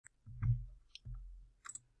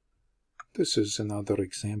This is another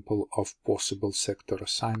example of possible sector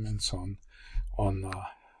assignments on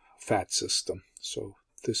FAT system. So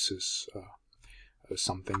this is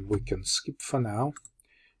something we can skip for now.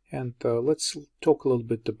 And let's talk a little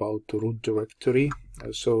bit about the root directory.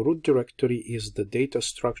 So root directory is the data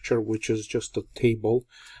structure, which is just a table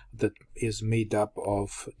that is made up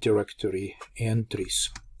of directory entries.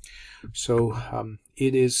 So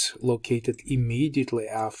it is located immediately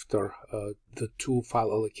after the two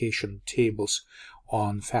file allocation tables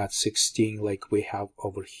on FAT16, like we have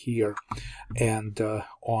over here, and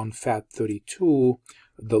on FAT32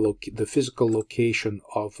 the physical location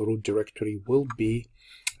of root directory will be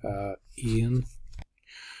in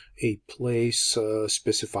a place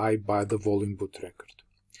specified by the volume boot record.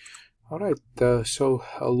 Alright, so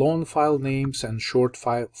long file names and short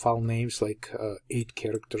file names, like 8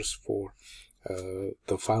 characters for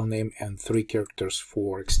the file name and 3 characters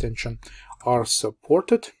for extension, are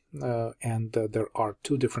supported, and there are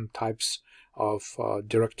 2 different types of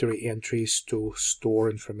directory entries to store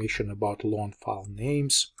information about long file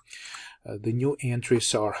names. The new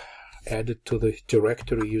entries are added to the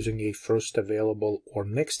directory using a first available or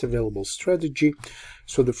next available strategy.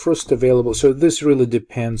 So the first available, so this really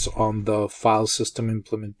depends on the file system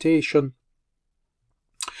implementation,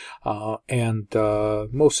 and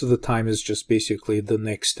most of the time is just basically the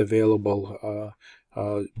next available,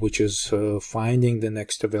 which is finding the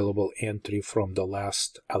next available entry from the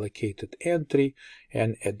last allocated entry,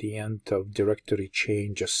 and at the end of directory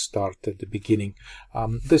chain just start at the beginning.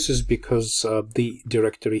 This is because the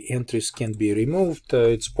directory entries can be removed.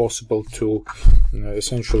 It's possible to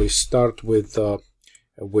essentially start with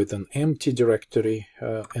an empty directory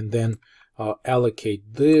and then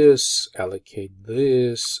allocate this, allocate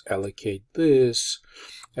this, allocate this,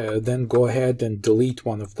 then go ahead and delete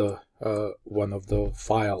one of the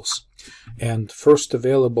files. And first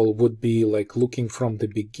available would be like looking from the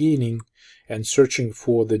beginning and searching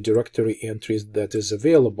for the directory entries that is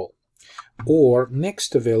available, or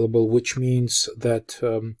next available, which means that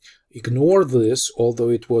ignore this, although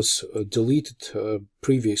it was deleted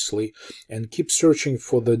previously, and keep searching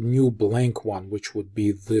for the new blank one, which would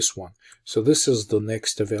be this one. So this is the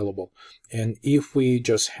next available. And if we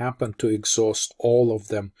just happen to exhaust all of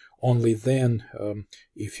them, only then,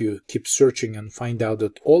 if you keep searching and find out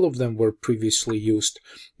that all of them were previously used,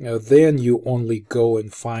 then you only go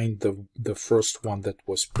and find the first one that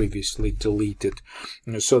was previously deleted.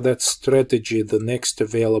 So that strategy, the next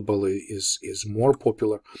available, is more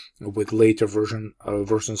popular with later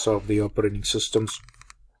versions of the operating systems,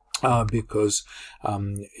 because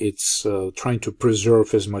it's trying to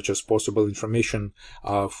preserve as much as possible information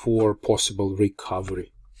for possible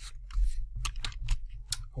recovery.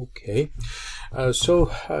 Okay, so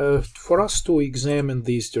for us to examine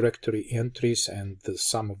these directory entries and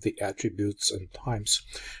some of the attributes and times,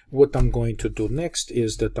 what I'm going to do next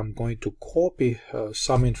is that I'm going to copy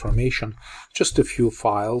some information, just a few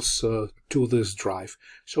files, to this drive,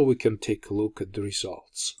 so we can take a look at the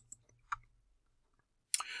results.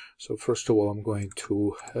 So first of all, I'm going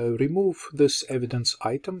to remove this evidence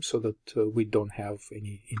item so that we don't have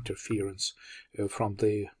any interference from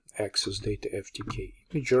the access data FTK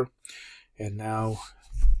imager. And now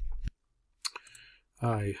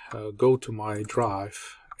I go to my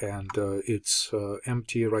drive, and it's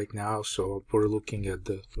empty right now, so we're looking at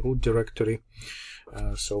the root directory.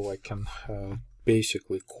 So I can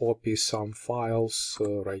basically copy some files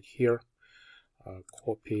right here,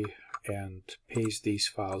 copy and paste these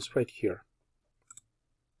files right here.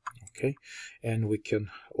 Okay, and we can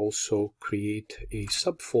also create a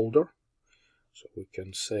subfolder. So we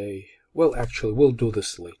can say, well, actually, we'll do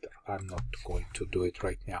this later. I'm not going to do it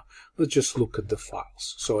right now. Let's just look at the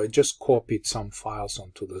files. So I just copied some files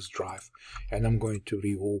onto this drive, and I'm going to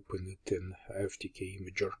reopen it in FTK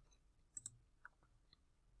Imager.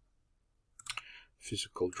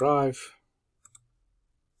 Physical drive.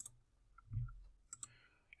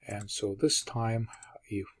 And so this time,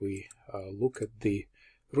 if we look at the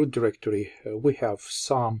root directory, we have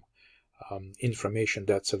some information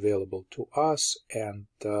that's available to us, and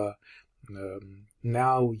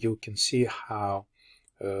now you can see how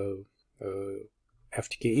FTK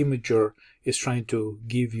Imager is trying to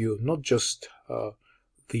give you not just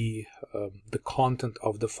the content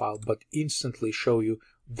of the file, but instantly show you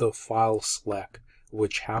the file select,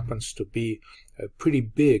 which happens to be pretty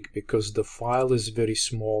big because the file is very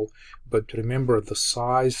small. But remember, the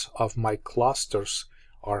size of my clusters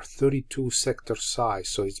are 32 sector size,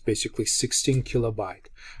 so it's basically 16 kilobyte.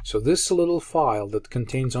 So this little file that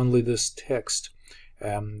contains only this text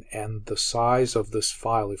and the size of this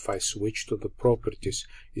file, if I switch to the properties,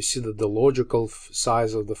 you see that the logical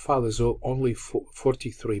size of the file is only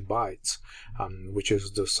 43 bytes, which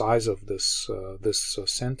is the size of this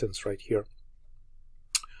sentence right here.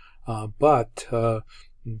 But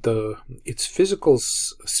its physical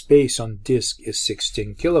space on disk is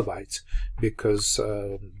 16 kilobytes, because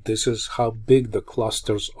this is how big the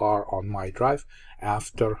clusters are on my drive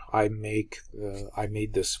after I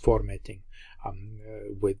made this formatting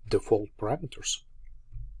with default parameters.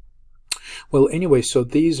 Well, anyway, so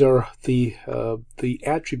these are the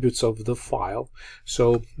attributes of the file.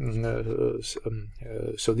 So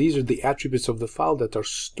so these are the attributes of the file that are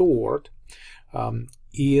stored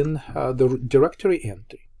in the directory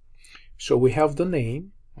entry. So we have the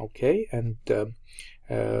name, okay, and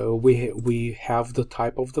we have the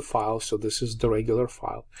type of the file. So this is the regular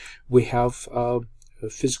file. We have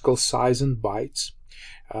physical size in bytes.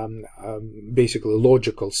 Basically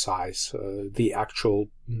logical size, the actual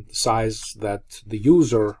size that the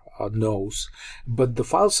user knows, but the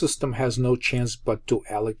file system has no chance but to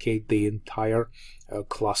allocate the entire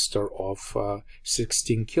cluster of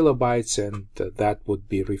 16 kilobytes, and that would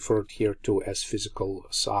be referred here to as physical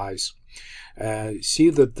size. See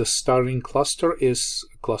that the starting cluster is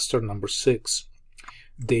cluster number 6.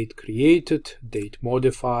 Date created, date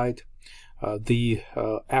modified. The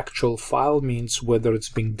actual file means whether it's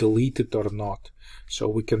being deleted or not. So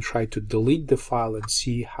we can try to delete the file and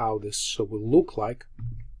see how this will look like.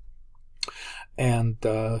 And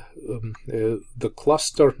the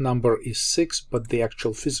cluster number is 6, but the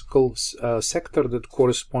actual physical sector that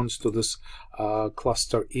corresponds to this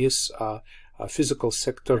cluster is physical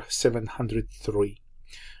sector 703.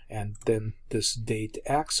 And then this date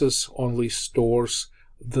access only stores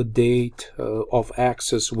the date of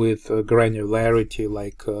access with granularity,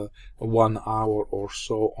 like 1 hour or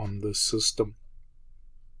so on the system.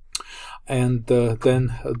 And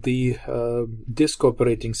then the disk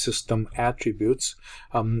operating system attributes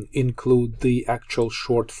include the actual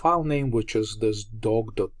short file name, which is this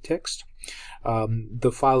dog.txt.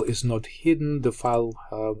 The file is not hidden. The file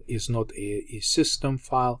is not a system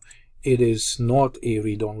file. It is not a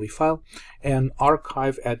read-only file. An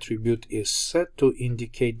archive attribute is set to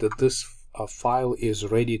indicate that this file is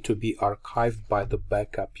ready to be archived by the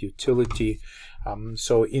backup utility.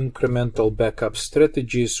 So incremental backup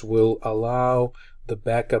strategies will allow the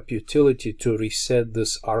backup utility to reset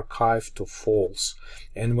this archive to false.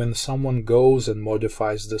 And when someone goes and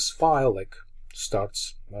modifies this file, like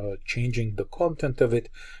starts changing the content of it,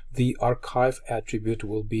 the archive attribute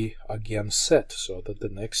will be again set, so that the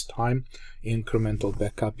next time incremental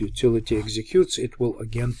backup utility executes, it will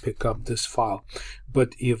again pick up this file.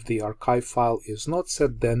 But if the archive file is not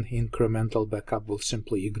set, then incremental backup will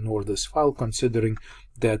simply ignore this file, considering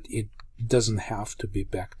that it doesn't have to be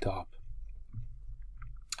backed up.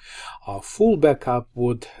 Full backup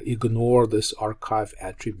would ignore this archive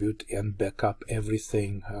attribute and back up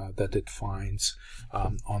everything that it finds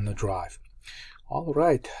on the drive. All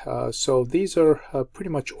right, so these are pretty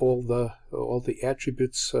much all the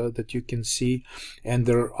attributes that you can see, and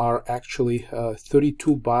there are actually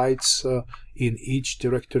 32 bytes in each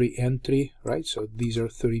directory entry, right? So these are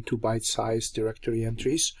 32 byte size directory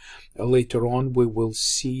entries. Later on, we will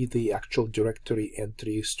see the actual directory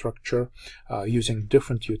entry structure using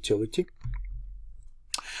different utility.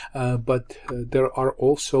 But there are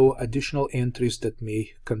also additional entries that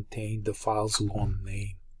may contain the file's long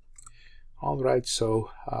name. All right, so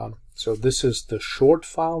this is the short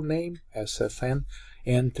file name, SFN,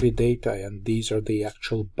 entry data, and these are the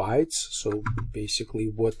actual bytes. So basically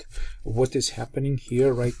what is happening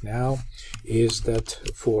here right now is that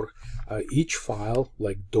for each file,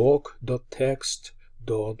 like doc.txt, ._,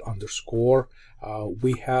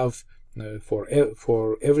 we have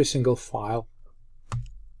for every single file,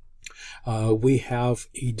 we have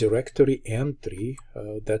a directory entry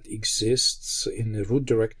that exists in the root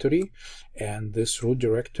directory, and this root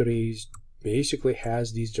directory basically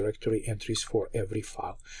has these directory entries for every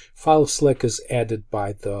file. File select is added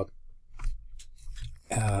by the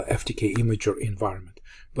FTK Imager environment,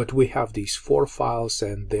 but we have these 4 files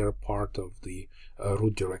and they're part of the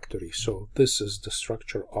root directory. So this is the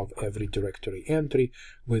structure of every directory entry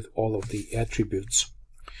with all of the attributes.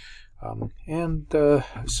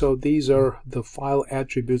 So these are the file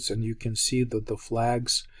attributes, and you can see that the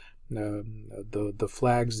flags, the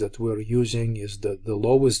flags that we're using is the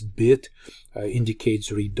lowest bit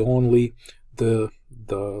indicates read-only. The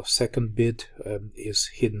second bit is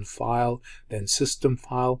hidden file, then system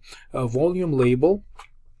file. A volume label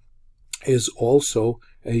is also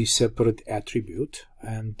a separate attribute,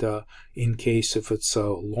 and in case if it's a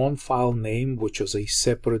lone file name, which is a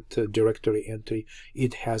separate directory entry,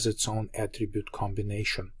 it has its own attribute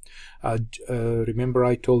combination. Remember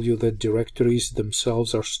I told you that directories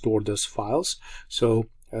themselves are stored as files, so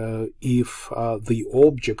if the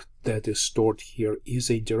object that is stored here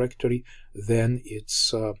is a directory, then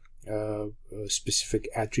its specific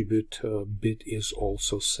attribute bit is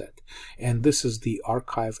also set. And this is the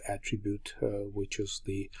archive attribute, which is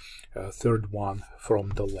the third one from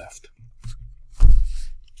the left.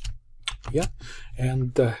 Yeah,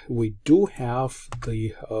 and we do have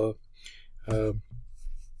the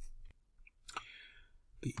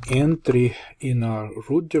entry in our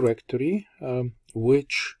root directory,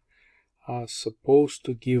 which are supposed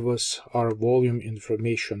to give us our volume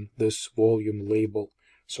information, this volume label.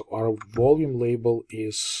 So our volume label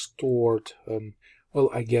is stored,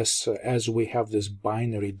 well, I guess as we have this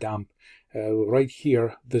binary dump, right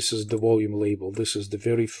here, this is the volume label. This is the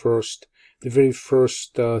very first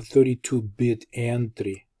 32-bit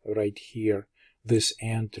entry right here. This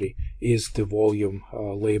entry is the volume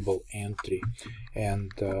label entry,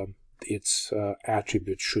 and its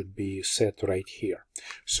attribute should be set right here.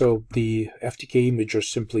 So the FTK imager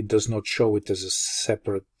simply does not show it as a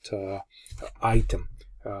separate item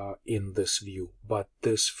in this view, but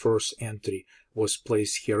this first entry was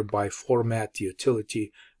placed here by format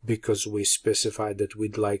utility because we specified that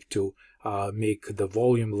we'd like to make the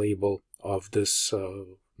volume label of this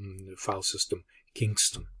file system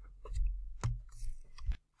Kingston.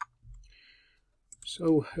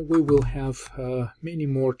 So we will have many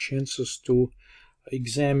more chances to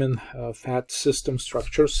examine fat system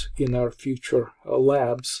structures in our future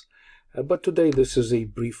labs. But today this is a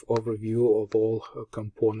brief overview of all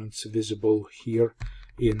components visible here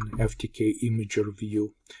in FTK Imager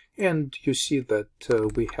view. And you see that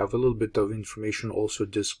we have a little bit of information also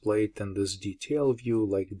displayed in this detail view,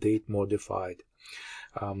 like date modified.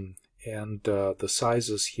 And the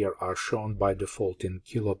sizes here are shown by default in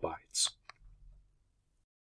kilobytes.